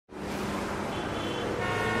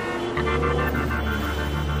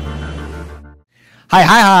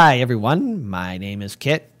Hi, everyone. My name is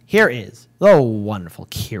Kit. Here is the wonderful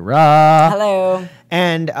Kira. Hello.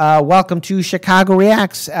 And welcome to Chicago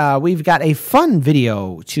Reacts. We've got a fun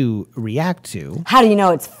video to react to. How do you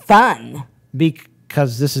know it's fun?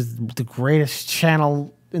 Because this is the greatest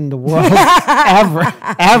channel in the world ever.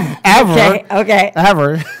 Okay.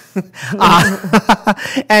 Ever.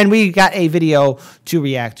 And we got a video to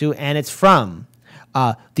react to, and it's from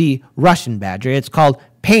the Russian Badger. It's called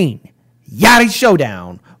Pain, YACHTY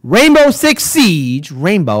Showdown, Rainbow Six Siege,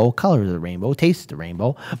 Rainbow, Colors of the Rainbow, Taste the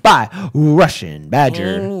Rainbow, by Russian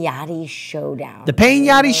Badger. Pain YACHTY Showdown. The Pain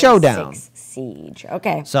YACHTY Showdown. Six Siege.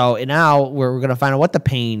 Okay. So now we're going to find out what the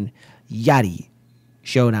Pain YACHTY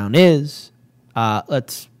Showdown is.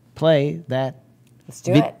 Let's play that. Let's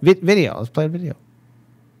do it. Video. Let's play the video.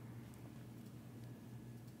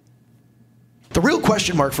 The real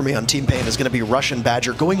question mark for me on Team Pain is going to be Russian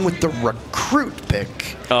Badger going with the recruit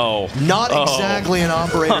pick. Not exactly an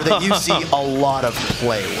operator that you see a lot of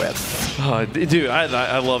play with. Dude,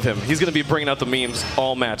 I love him. He's going to be bringing out the memes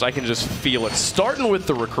all match. I can just feel it. Starting with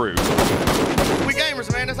the recruit. We gamers,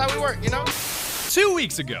 man. That's how we work, you know? 2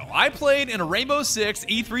 weeks ago, I played in a Rainbow Six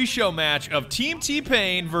E3 show match of Team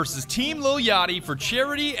T-Pain versus Team Lil Yachty for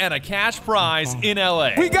charity and a cash prize in LA.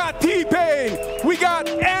 We got T-Pain, we got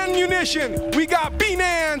ammunition, we got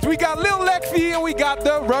B-Nans, we got Lil Lexi, and we got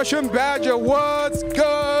the Russian Badger. What's good,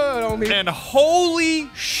 homie? And holy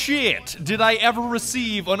shit, did I ever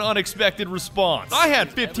receive an unexpected response. I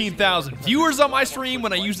had 15,000 viewers on my stream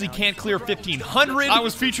when I usually can't clear 1,500. I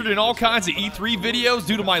was featured in all kinds of E3 videos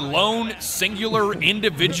due to my lone, singular,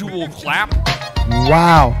 individual clap.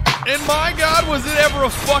 Wow. And my God, was it ever a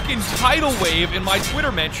fucking tidal wave in my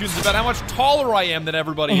Twitter mentions about how much taller I am than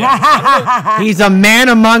everybody else. He's a man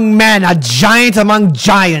among men, a giant among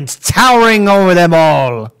giants, towering over them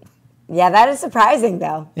all. Yeah, that is surprising,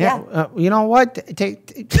 though. Yeah. You know what?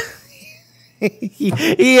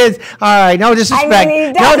 He is, all right, no disrespect. I mean,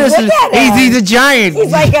 he does. Look at him. He's a giant.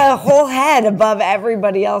 He's like a whole head above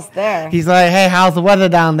everybody else there. He's like, hey, how's the weather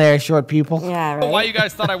down there, short people? Yeah, right. Why you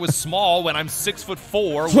guys thought I was small when I'm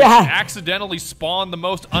 6'4", which accidentally spawned the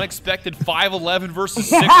most unexpected 5'11" versus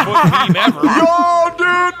 6 foot team ever. Yo,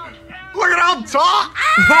 dude! Look at how tall!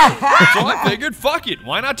 So I figured, fuck it.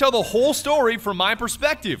 Why not tell the whole story from my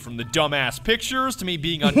perspective? From the dumbass pictures, to me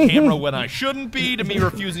being on camera when I shouldn't be, to me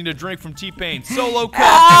refusing to drink from T-Pain's solo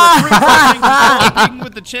cup, to recruiting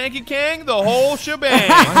with the Chanky Kang, the whole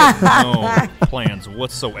shebang. I have no plans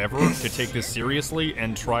whatsoever to take this seriously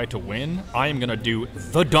and try to win. I am gonna do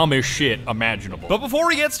the dumbest shit imaginable. But before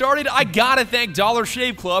we get started, I gotta thank Dollar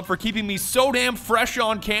Shave Club for keeping me so damn fresh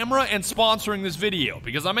on camera and sponsoring this video,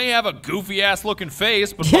 because I may have a goofy ass looking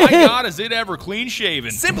face, but my God, is it ever clean shaven.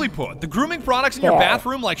 Simply put, the grooming products in your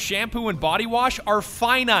bathroom like shampoo and body wash are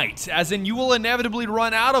finite, as in you will inevitably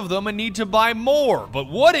run out of them and need to buy more. But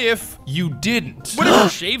what if you didn't? What if your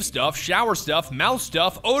shave stuff, shower stuff, mouth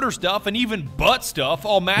stuff, odor stuff, and even butt stuff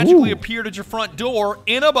all magically appeared at your front door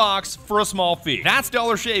in a box for a small fee? That's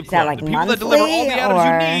Dollar Shave Club, like the people that deliver all the items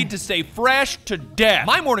you need to stay fresh to death.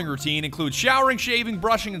 My morning routine includes showering, shaving,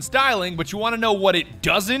 brushing, and styling, but you want to know what it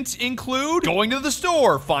doesn't include? Going to the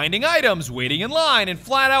store, finding items, waiting in line, and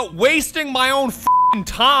flat out wasting my own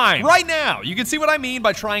time. Right now, you can see what I mean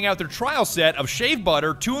by trying out their trial set of shave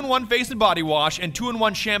butter, 2-in-1 face and body wash, and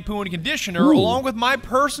 2-in-1 shampoo and conditioner, along with my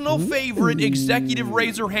personal favorite executive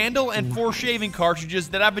razor handle and 4 shaving cartridges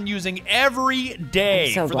that I've been using every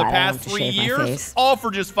day for the past 3 years, all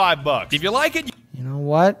for just $5. If you like it, you know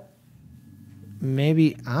what?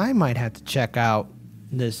 Maybe I might have to check out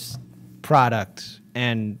this product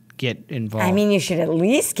and get involved. I mean, you should at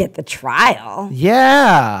least get the trial.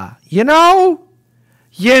 Yeah. You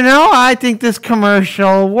know, I think this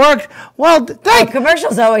commercial worked. Well,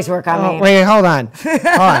 commercials always work on me. Wait, hold on.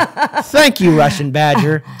 Thank you, Russian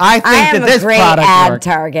Badger. I think that this great product ad worked.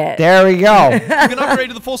 target. There we go. you can upgrade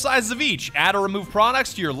to the full sizes of each, add or remove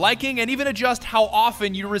products to your liking, and even adjust how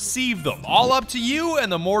often you receive them. All up to you,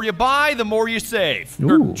 and the more you buy, the more you save.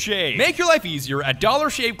 Or shave. Make your life easier at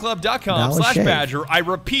dollarshaveclub.com/badger. I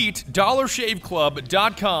repeat,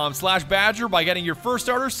 dollarshaveclub.com/badger by getting your first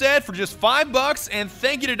starter set for just $5, and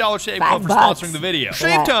thank you to Dollar Shave Club for sponsoring the video.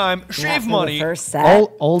 Shave time, shave money.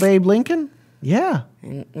 Old Abe Lincoln? Yeah.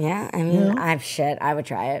 Yeah, I mean, I would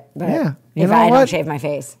try it. But yeah. If I don't shave my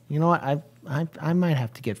face. You know what? I might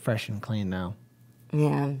have to get fresh and clean now.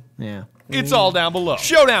 Yeah. Yeah. It's all down below.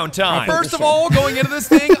 Showdown time. First of all, going into this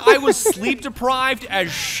thing, I was sleep deprived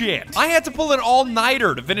as shit. I had to pull an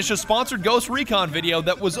all-nighter to finish a sponsored Ghost Recon video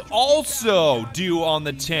that was also due on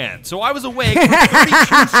the 10th. So I was awake for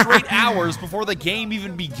 32 straight hours before the game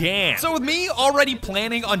even began. So with me already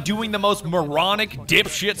planning on doing the most moronic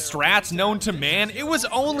dipshit strats known to man, it was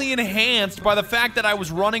only enhanced by the fact that I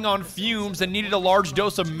was running on fumes and needed a large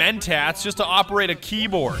dose of Mentats just to operate a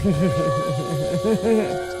keyboard.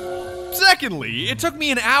 Secondly, it took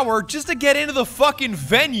me an hour just to get into the fucking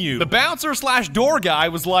venue. The bouncer/door guy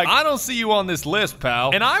was like, I don't see you on this list,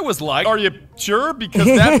 pal. And I was like, are you sure? Because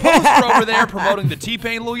that poster over there promoting the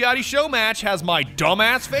T-Pain Lil Yachty show match has my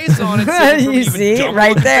dumbass face on it. You see,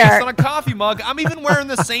 right there. Face on a coffee mug. I'm even wearing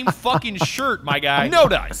the same fucking shirt, my guy. No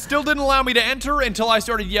dice. Still didn't allow me to enter until I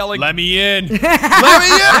started yelling, let me in. Let me in.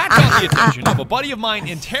 That got the attention of a buddy of mine,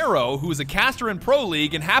 Intero, who is a caster in Pro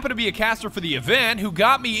League and happened to be a caster for the event, who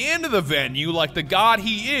got me into the venue like the god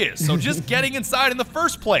he is. So just getting inside in the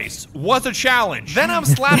first place was a challenge. Then I'm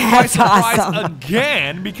slapped by surprise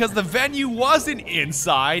again because the venue wasn't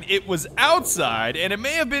inside, it was outside, and it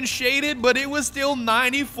may have been shaded, but it was still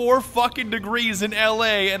 94 fucking degrees in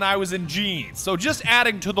LA and I was in jeans. So just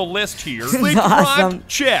adding to the list here. Sleep deprived?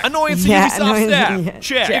 Check. Annoyance to Ubisoft staff?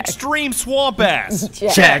 Check. Extreme swamp ass?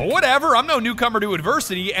 Check. Whatever, I'm no newcomer to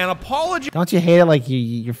adversity and apology. Don't you hate it like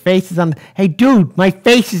your face is on, hey dude, my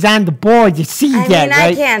face is on the board, you see that,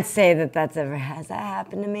 right? I can't say that has that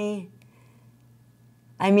happened to me?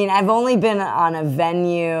 I mean, I've only been on a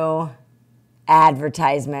venue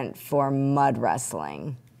advertisement for mud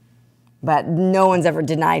wrestling, but no one's ever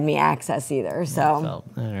denied me access either, so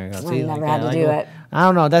there you go. I never had to do it. I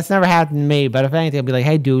don't know, that's never happened to me, but if anything, I'll be like,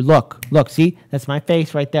 hey dude, look, see, that's my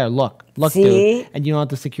face right there, look, see? Dude. And you know what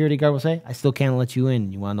the security guard will say? I still can't let you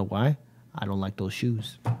in. You wanna know why? I don't like those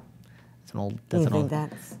shoes. That's an old.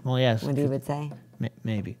 That's yes. what he would say?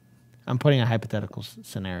 Maybe. I'm putting a hypothetical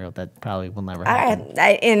scenario that probably will never happen.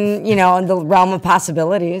 In the realm of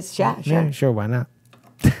possibilities, yeah, sure, why not?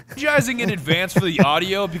 Apologizing in advance for the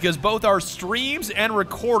audio because both our streams and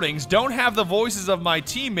recordings don't have the voices of my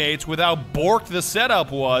teammates with how borked the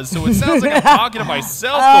setup was, so it sounds like I'm talking to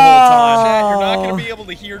myself the whole time. Chat, you're not going to be able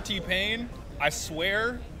to hear T-Pain. I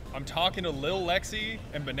swear. I'm talking to Lil Lexi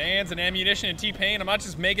and Bananas and Ammunition and T-Pain. I'm not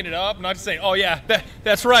just making it up. I'm not just saying, oh yeah,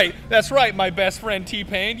 that's right, my best friend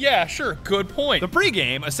T-Pain. Yeah, sure, good point. The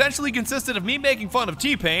pregame essentially consisted of me making fun of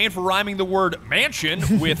T-Pain for rhyming the word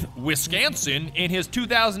mansion with Wisconsin in his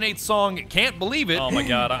 2008 song Can't Believe It. Oh my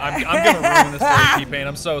god, I'm gonna ruin this for you, T-Pain.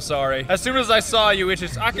 I'm so sorry. As soon as I saw you, it's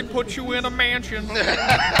just, I can put you in a mansion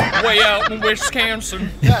way out in Wisconsin.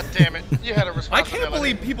 God damn it, you had a responsibility. I can't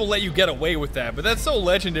believe people let you get away with that, but that's so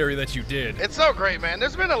legendary that you did. It's so great, man.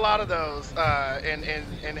 There's been a lot of those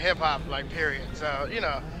in hip-hop, like, period. So,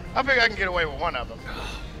 I figure I can get away with one of them.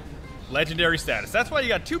 Legendary status. That's why you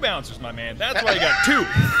got two bouncers, my man. That's why you got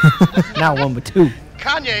two. Not one, but two.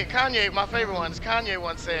 Kanye, my favorite one is Kanye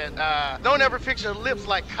once said, don't ever fix your lips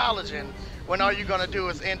like collagen when all you're gonna do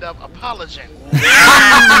is end up apologizing.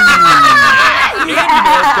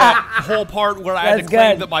 That whole part where I had to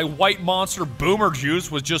claim that my white monster boomer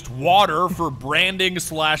juice was just water for branding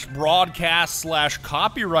 / broadcast /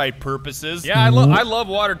 copyright purposes. Yeah, I love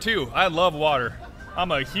water too. I love water. I'm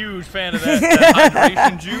a huge fan of that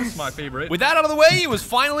hydration juice, my favorite. With that out of the way, it was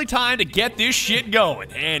finally time to get this shit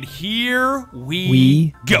going. And here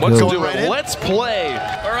we go. Let's do it. Let's play.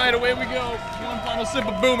 All right, away we go. One final sip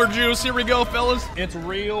of boomer juice. Here we go, fellas. It's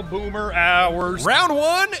real boomer hours. Round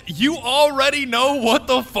one, you already know what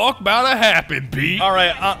the fuck about to happen, Pete. All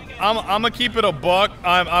right, I'm gonna keep it a buck.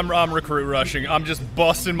 I'm recruit rushing. I'm just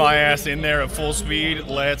busting my ass in there at full speed.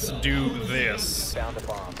 Let's do this.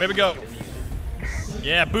 Here we go.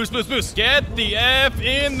 Yeah, boost. Get the F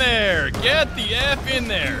in there. Get the F in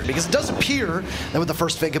there. Because it does appear that with the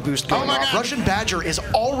first Vega boost going off, Russian Badger is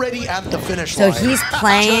already at the finish line. So he's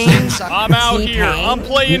playing. I'm out here. I'm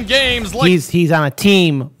playing games like. He's on a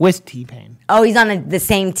team with T-Pain. Oh, he's on the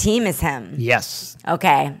same team as him. Yes.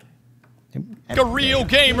 Okay. A real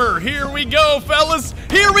gamer. Here we go, fellas.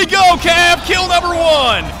 Here we go, Cav. Kill number 1.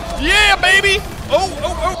 Yeah, baby.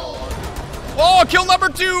 Oh, kill number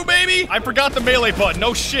 2, baby! I forgot the melee button.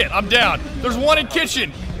 No shit, I'm down. There's one in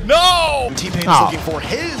kitchen. No! T-Pain's looking for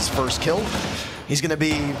his first kill. He's going to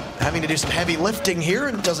be having to do some heavy lifting here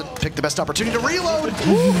and doesn't pick the best opportunity to reload.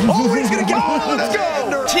 Oh, he's going to go! Let's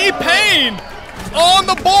go! T-Pain! On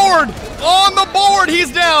the board! On the board!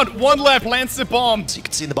 He's down! One left. Plants the bomb. So you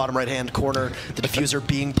can see in the bottom right-hand corner the diffuser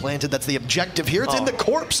being planted. That's the objective here. It's in the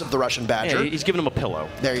corpse of the Russian Badger. Yeah, he's giving him a pillow.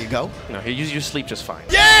 There you go. No, you sleep just fine.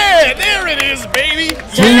 Yeah! There it is, baby!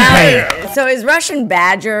 Yeah. So is Russian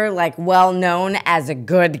Badger like well known as a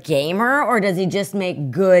good gamer, or does he just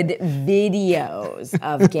make good videos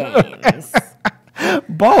of games?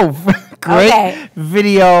 Both. Great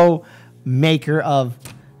video maker of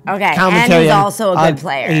and he's also a good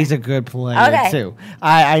player. He's a good player too.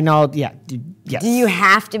 I know. Yeah. Yes. Do you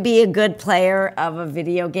have to be a good player of a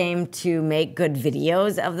video game to make good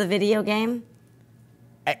videos of the video game?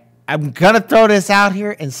 I'm gonna throw this out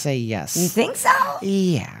here and say yes. You think so?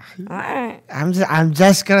 Yeah. All right. I'm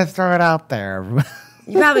just gonna throw it out there.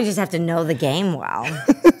 You probably just have to know the game well.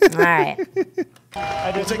 All right.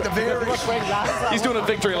 We'll take the very. He's doing a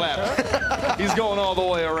victory lap. He's going all the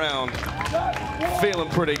way around. Feeling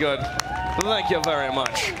pretty good. Thank you very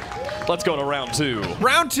much. Let's go to round 2.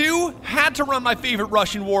 Round 2 had to run my favorite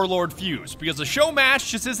Russian warlord Fuse, because a show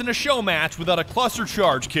match just isn't a show match without a cluster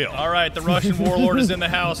charge kill. All right, the Russian warlord is in the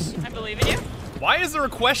house. I believe in you. Why is there a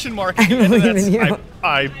question mark at the end of that?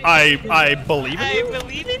 I believe in you. I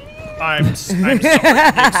believe in you. I'm sorry. Excuse me.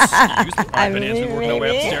 I've been answering work no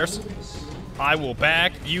way upstairs. I will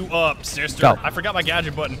back you up, sister. Go. I forgot my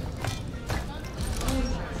gadget button.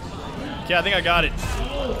 Okay, I think I got it.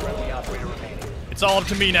 It's all up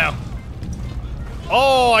to me now.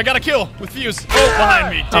 Oh, I got a kill with Fuse. Oh,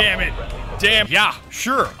 behind me. Damn it. Damn. Yeah,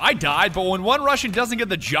 sure, I died, but when one Russian doesn't get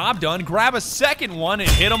the job done, grab a second one and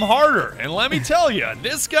hit him harder. And let me tell you,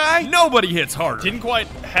 this guy, nobody hits harder. Didn't quite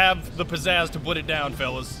have the pizzazz to put it down,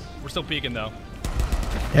 fellas. We're still peeking, though.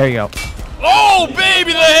 There you go. Oh,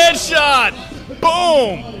 baby, the headshot!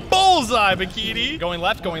 Boom! Bullseye, Bikini. Going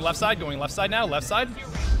left side now, left side.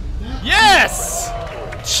 Yes!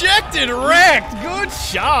 Checked and wrecked. Good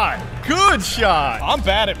shot. Good shot. I'm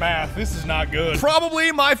bad at math. This is not good.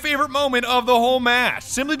 Probably my favorite moment of the whole match,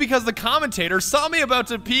 simply because the commentator saw me about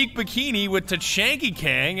to peek Bikini with Tachanky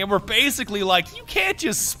Kang and were basically like, you can't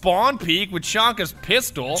just spawn peek with Shanka's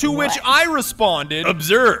pistol, to which I responded,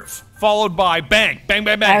 observe. Followed by bang, bang,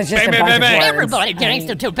 bang, bang, bang, bang, bang, bang. Everybody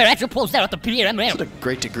gets to Badger pulls out the PM. It's a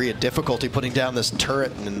great degree of difficulty putting down this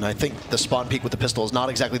turret, and I think the spawn peek with the pistol is not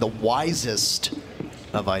exactly the wisest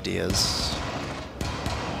of ideas.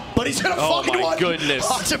 But he's gonna find one. Oh my goodness.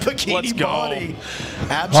 Onto Bikini Let's go. Body.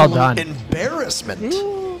 Absolute Well done. embarrassment.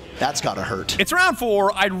 That's gotta hurt. It's round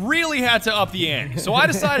 4. I really had to up the ante, so I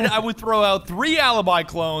decided I would throw out 3 alibi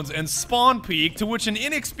clones and spawn peek, to which an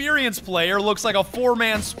inexperienced player looks like a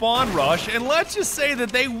 4-man spawn rush, and let's just say that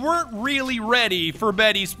they weren't really ready for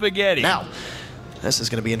Betty Spaghetti. Now, this is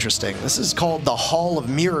going to be interesting. This is called the Hall of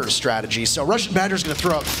Mirrors strategy. So Russian Badger's going to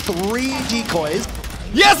throw out 3 decoys.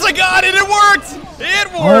 Yes, I got it. It worked. It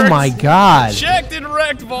worked. Oh my God. Checked and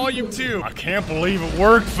wrecked volume 2. I can't believe it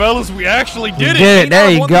worked, fellas. We actually did it. Did it.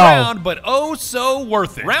 There you One go. round, but oh so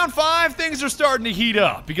worth it. Round 5, things are starting to heat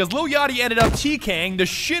up because Lil Yachty ended up TKing the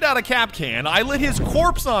shit out of Capcan. I lit his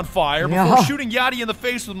corpse on fire before shooting Yachty in the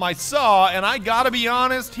face with my saw, and I gotta be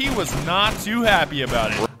honest, he was not too happy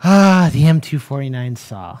about it. Ah, the M249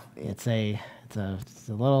 saw. It's a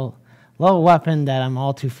little weapon that I'm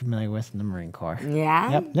all too familiar with in the Marine Corps.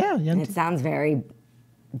 Yeah? Yep. Yeah. It sounds very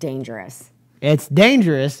dangerous. It's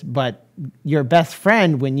dangerous, but your best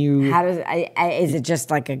friend when you. How does is it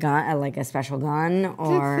just like a gun, like a special gun,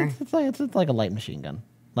 or It's like a light machine gun.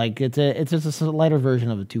 Like it's just a lighter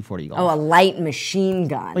version of a 240 Golf. a light machine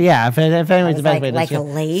gun? Well, yeah, if anybody's the best way, like a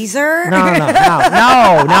laser? No.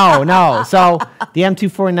 So the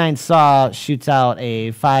M249 saw shoots out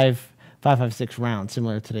a 5.56 round,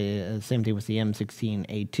 similar to the same thing with the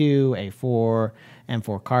M16A2, A4,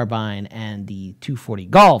 M4 carbine, and the 240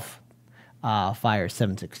 Golf fires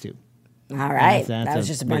 7.62. All right, That's that was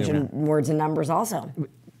just a bunch of words and numbers also.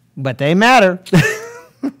 But they matter.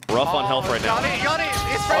 Rough on health right now.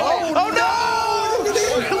 Oh no! No!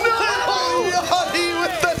 Yachty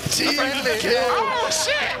with the team kill. Oh,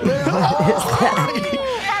 shit!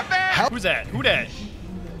 Who's that? Who that?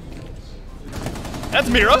 That's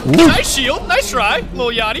Mira. Nice shield. Nice try,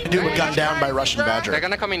 Lil Yachty. Do a gun down by Russian Badger. They're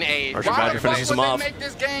gonna come in A. Russian Badger finishes him off.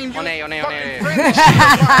 On A, on A, on A.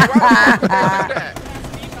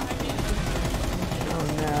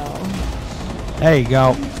 There you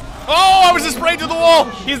go. Oh, I was just sprayed to the wall.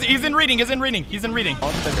 He's in reading. He's in reading.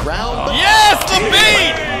 On the ground. Yes, the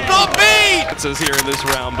beat. The beat. It says here in this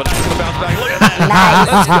round, but I'm gonna bounce back. Look at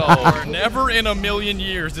that. Let's go. Never in a million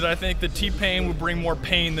years did I think that T-Pain would bring more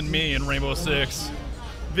pain than me in Rainbow Six.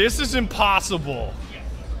 This is impossible.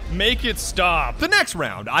 Make it stop. The next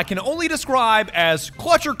round I can only describe as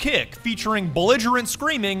clutch or kick, featuring belligerent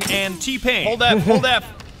screaming and T-Pain. Hold F, hold F.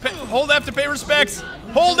 Hold F to pay respects.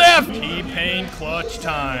 Hold F. T-Pain clutch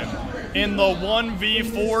time. In the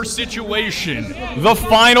 1v4 situation. The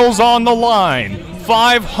finals on the line.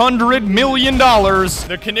 $500 million.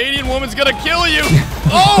 The Canadian woman's gonna kill you.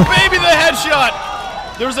 Oh, baby, the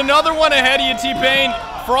headshot. There's another one ahead of you, T-Pain.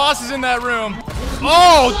 Frost is in that room.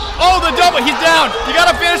 Oh, the double. He's down. You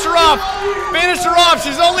gotta finish her off. Finish her off.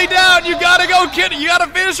 She's only down. You gotta go, kid. You gotta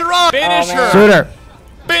finish her off. Finish her. Shoot her.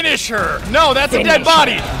 Finish her. No, that's a dead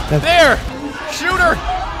body. There. Shoot her.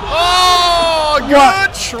 Oh,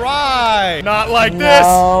 good try. Not like this.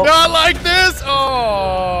 Not like this.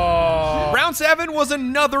 Oh. Round 7 was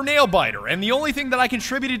another nail biter, and the only thing that I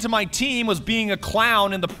contributed to my team was being a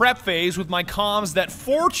clown in the prep phase with my comms that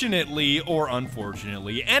fortunately or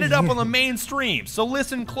unfortunately ended up on the mainstream. So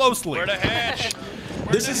listen closely. Where to hatch?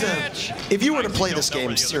 This is if you were to play this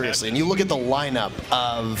game seriously and you look at the lineup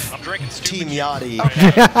of Team YACHTY, this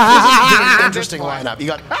is a very interesting lineup. You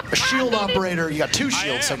got a shield operator, you got 2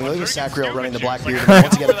 shields, technically, with Sacriel running the Blackbeard. And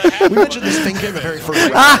once again, we mentioned this thing in the very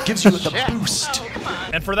first round. It gives you the boost.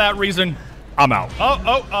 And for that reason, I'm out.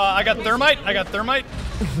 I got thermite.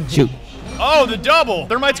 Shoot. Oh, the double.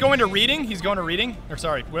 Thermite's going to reading. He's going to reading. Or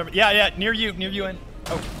sorry, whatever. Yeah, near you, in.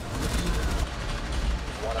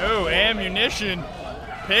 Oh, ammunition.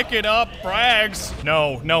 Pick it up, frags.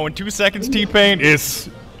 No, in 2 seconds, T-Pain, it's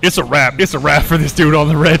a wrap. It's a wrap for this dude on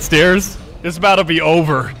the red stairs. It's about to be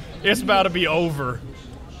over. It's about to be over.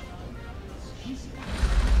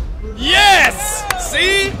 Yes!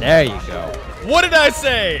 See? There you go. What did I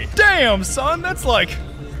say? Damn, son, that's like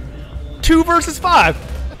 2 versus 5.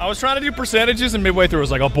 I was trying to do percentages, and midway through I was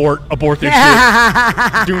like, abort this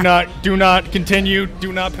shit. Do not continue.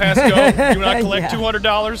 Do not pass go. Do not collect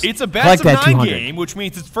 $200. It's a best of 9 game, which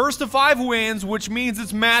means it's first to 5 wins, which means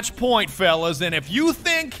it's match point, fellas. And if you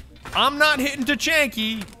think I'm not hitting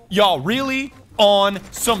Tachanky, y'all really on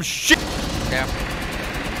some shit. Yeah.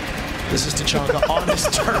 This is Tachanka on his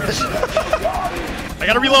turret. I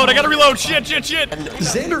gotta reload. Shit. And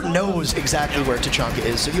Xander knows exactly where Tachanka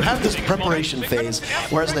is, so you have this preparation phase,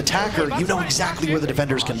 whereas an attacker, you know exactly where the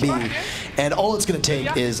defenders can be, and all it's gonna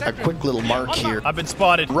take is a quick little mark here. I've been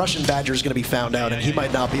spotted. RussianBadger is gonna be found out, and he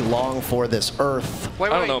might not be long for this earth. I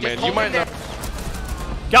don't know, man. You might not.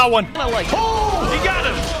 Got one. Oh, he got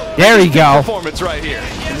him. There you go. Performance right here.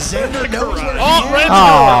 Xander knows where right in the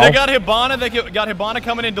door. They got Hibana. They got Hibana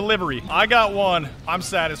coming in delivery. I got one. I'm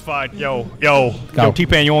satisfied. Yo,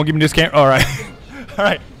 T-Pain, you won't give me this camera? All right. All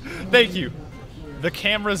right. Thank you. The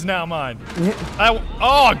camera's now mine.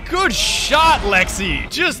 Oh, good shot, Lexi.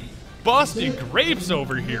 Just busting grapes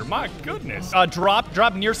over here. My goodness.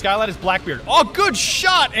 Drop near Skylight is Blackbeard. Oh, good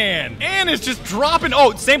shot, Ann. Ann is just dropping.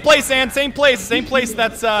 Oh, same place, Ann. Same place.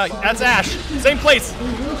 That's Ash. Same place.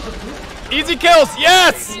 Easy kills.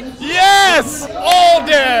 Yes. All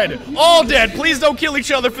dead. Please don't kill each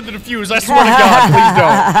other for the defuse. I swear to God, please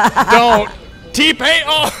don't. T-Pain.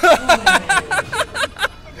 Oh.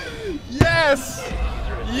 Yes.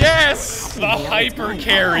 The hyper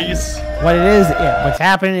carries. What it is, what's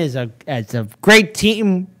happening is it's a great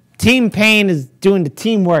team. Team Pain is doing the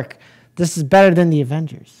teamwork. This is better than the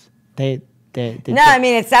Avengers. No, I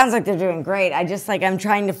mean, it sounds like they're doing great. I'm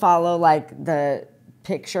trying to follow the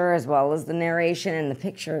picture as well as the narration, and the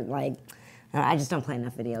picture, I just don't play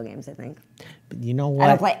enough video games, I think. But you know what? I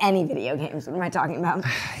don't play any video games. What am I talking about?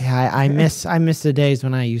 Yeah, I miss the days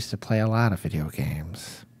when I used to play a lot of video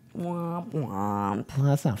games. Womp womp. Well,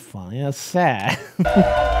 that's not funny. That's sad.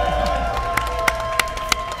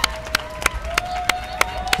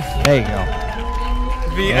 There you go.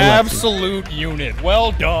 The absolute unit.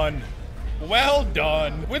 Well done.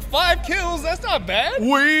 With 5 kills, that's not bad.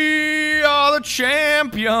 We are the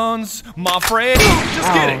champions, my friend.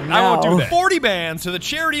 Just kidding. No. I won't do that. 40 bands to the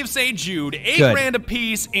charity of St. Jude. 8 grand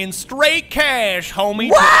apiece in straight cash, homie.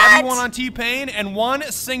 What? To everyone on T-Pain, and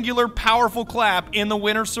 1 singular powerful clap in the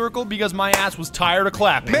winner's circle because my ass was tired of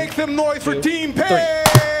clapping. Make some noise for Team Pain!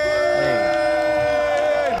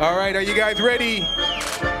 All right, are you guys ready?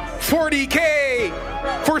 40K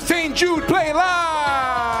for St. Jude Play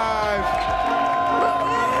Live!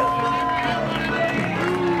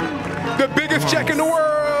 The biggest check in the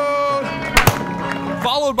world!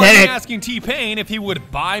 Followed by me asking T-Pain if he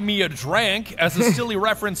would buy me a drink as a silly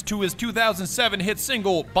reference to his 2007 hit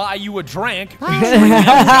single, Buy You a Drink. So we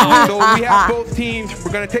have both teams.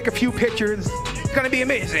 We're going to take a few pictures. It's going to be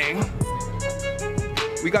amazing.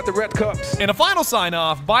 We got the red cups. In a final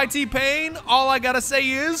sign-off by T-Pain, all I gotta say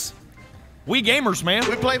is, We gamers, man.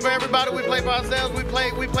 We play for everybody. We play for ourselves. We play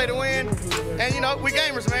to win. And, you know, we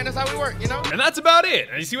gamers, man. That's how we work, you know? And that's about it.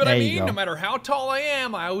 You see what I There you mean? go. No matter how tall I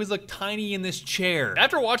am, I always look tiny in this chair.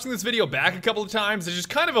 After watching this video back a couple of times, it just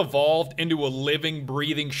kind of evolved into a living,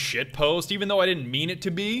 breathing shitpost, even though I didn't mean it to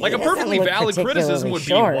be. Like, a perfectly valid criticism would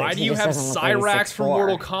be, why do you have Cyrax from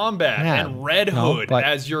Mortal Kombat and Red Hood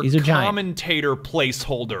as your commentator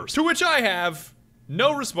placeholders? To which I have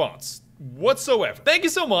no response whatsoever. Thank you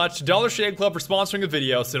so much, Dollar Shave Club, for sponsoring the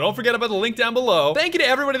video, so don't forget about the link down below. Thank you to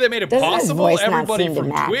everybody that made it possible, everybody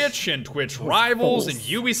from Twitch and Twitch Rivals and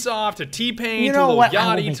Ubisoft, to T-Pain, to Lil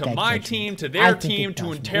Yachty, to my team, to their team, to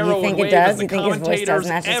Intero and Wave as the commentators,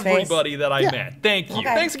 everybody that I met. Thank you.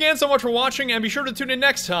 Thanks again so much for watching, and be sure to tune in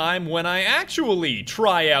next time when I actually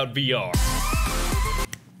try out VR.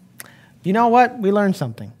 You know what? We learned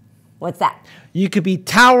something. What's that? You could be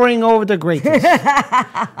towering over the greatest,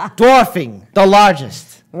 dwarfing the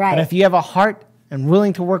largest. Right. But if you have a heart and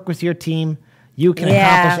willing to work with your team, you can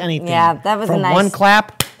accomplish anything. Yeah, that was from one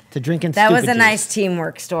clap to drinking. That was a nice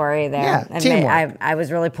teamwork story there. Yeah, teamwork. I was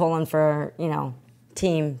really pulling for, you know,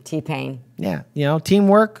 team T-Pain. Yeah, you know,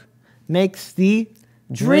 teamwork makes the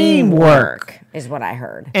dream work, is what I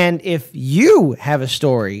heard. And if you have a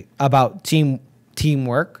story about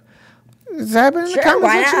teamwork, type it in the comment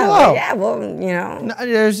section below. Yeah, well, you know.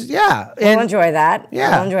 We'll enjoy that.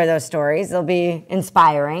 Yeah. We'll enjoy those stories. They'll be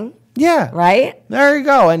inspiring. Yeah. Right? There you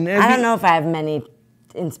go. And I don't know if I have many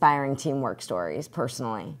inspiring teamwork stories,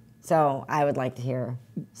 personally. So I would like to hear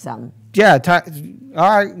some. Yeah. All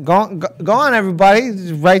right. Go on,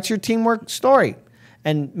 everybody. Write your teamwork story.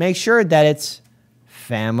 And make sure that it's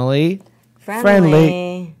family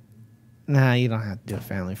friendly. Nah, you don't have to do it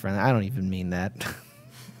family friendly. I don't even mean that.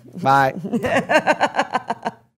 Bye.